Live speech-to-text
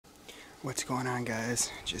What's going on,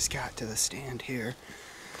 guys? Just got to the stand here.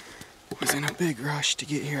 Was in a big rush to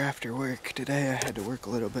get here after work. Today I had to work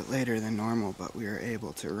a little bit later than normal, but we were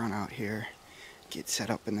able to run out here, get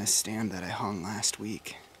set up in this stand that I hung last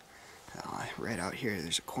week. Right out here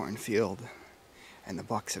there's a cornfield, and the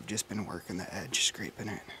bucks have just been working the edge, scraping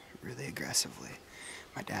it really aggressively.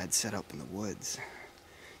 My dad set up in the woods,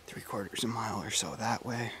 3/4 mile or so that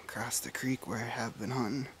way, across the creek where I have been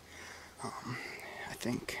hunting. I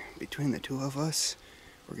think between the two of us,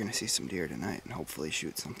 we're gonna see some deer tonight and hopefully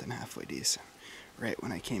shoot something halfway decent. Right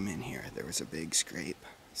when I came in here, there was a big scrape,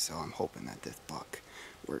 so I'm hoping that this buck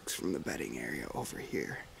works from the bedding area over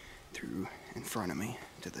here through in front of me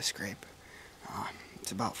to the scrape.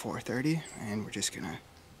 It's about 4:30, and we're just gonna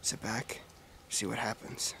sit back, see what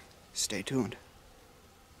happens. Stay tuned.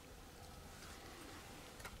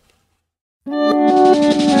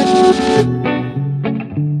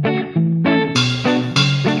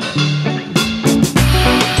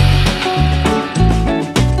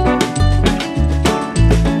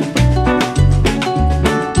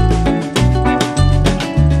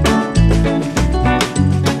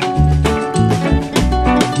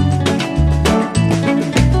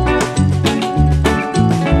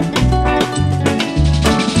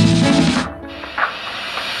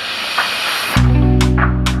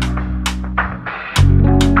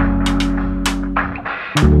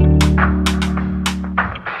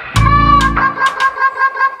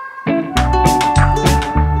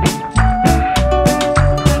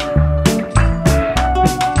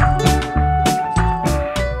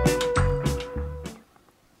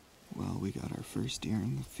 We got our first deer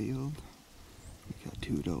in the field. We got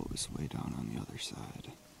two does way down on the other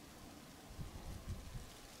side.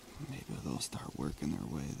 Maybe they'll start working their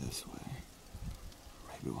way this way.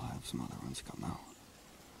 Maybe we'll have some other ones come out.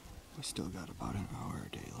 We still got about an hour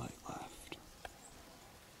of daylight left.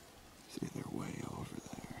 See, they're way over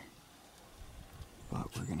there.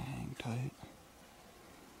 But we're gonna hang tight.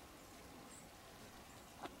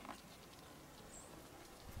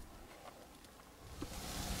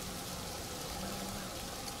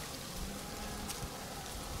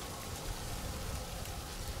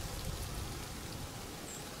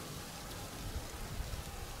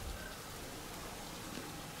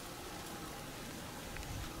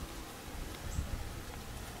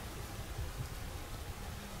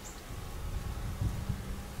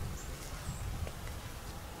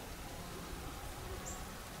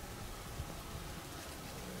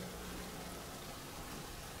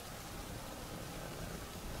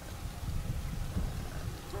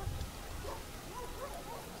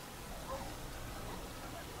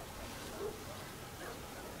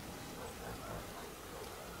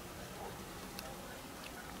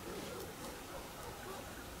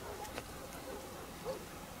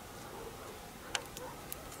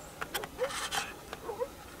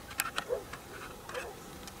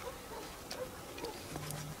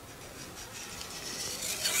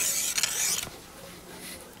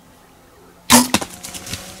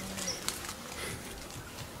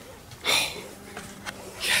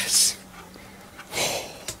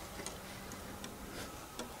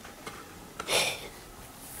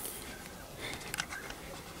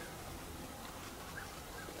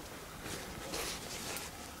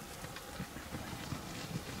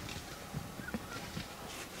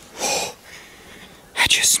 I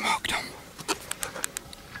just smoked him.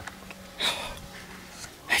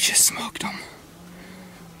 I just smoked him.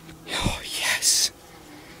 Oh, yes.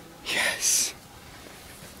 Yes.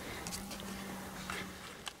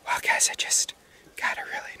 Well, guys, I just got a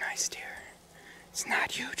really nice deer. It's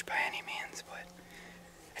not huge by any means, but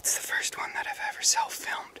it's the first one that I've ever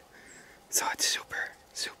self-filmed. So it's super,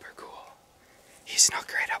 super cool. He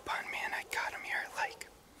snuck right up on me, and I got him here like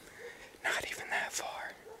not even that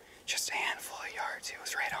far. Just a handful of yards. He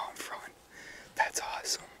was right out in front. That's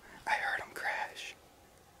awesome. I heard him crash.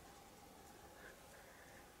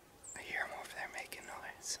 I hear him over there making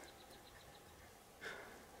noise.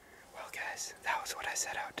 Well, guys, that was what I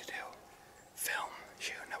set out to do. Film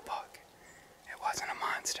shooting a buck. It wasn't a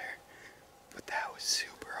monster, but that was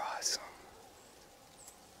super awesome.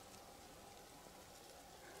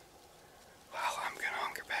 Well, I'm gonna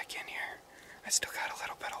hunker back in here. I still got a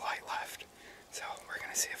little bit of light left. So we're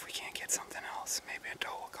gonna see if we can't get something else. Maybe a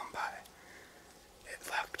doe will come by. It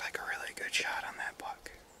looked like a really good shot on that buck.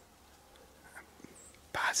 I'm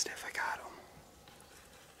positive I got him.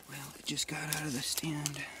 Well, it just got out of the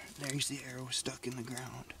stand. There's the arrow stuck in the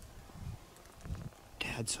ground.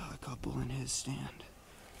 Dad saw a couple in his stand.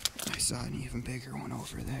 I saw an even bigger one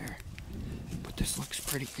over there. But this looks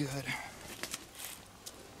pretty good.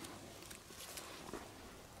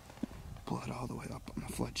 Blood all the way up on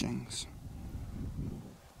the fletchings.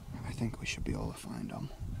 I think we should be able to find them.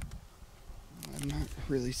 I'm not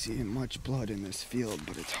really seeing much blood in this field,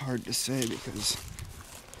 but it's hard to say because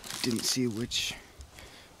I didn't see which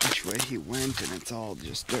way he went, and it's all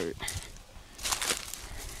just dirt.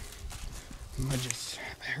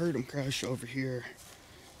 I heard him crash over here,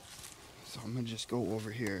 so I'm gonna just go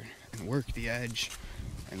over here and work the edge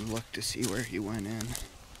and look to see where he went in.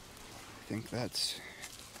 I think that's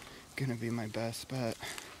gonna be my best bet.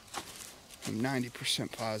 I'm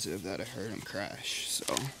 90% positive that I heard him crash, so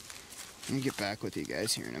I'm gonna get back with you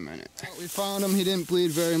guys here in a minute. Well, we found him. He didn't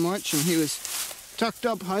bleed very much, and he was tucked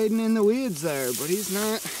up hiding in the weeds there, but he's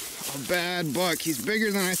not a bad buck. He's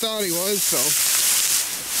bigger than I thought he was, so.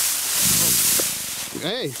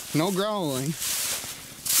 Hey, no growling.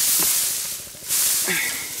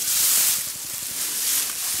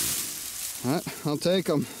 I'll take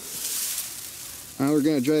him. Now we're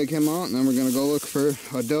gonna drag him out, and then we're gonna go look for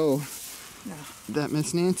a doe. No. That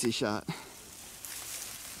Miss Nancy shot.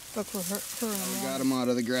 Look for her in the We got him out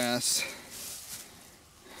of the grass.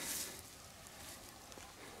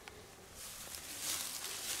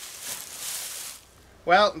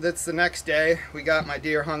 Well, that's the next day. We got my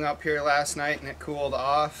deer hung up here last night and it cooled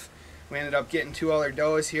off. We ended up getting 2 other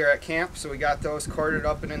does here at camp, so we got those corded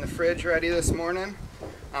up and in the fridge ready this morning.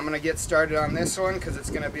 I'm gonna get started on this one because it's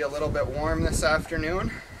gonna be a little bit warm this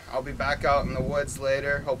afternoon. I'll be back out in the woods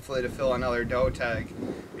later, hopefully to fill another doe tag.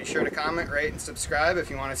 Be sure to comment, rate, and subscribe if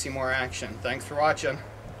you want to see more action. Thanks for watching.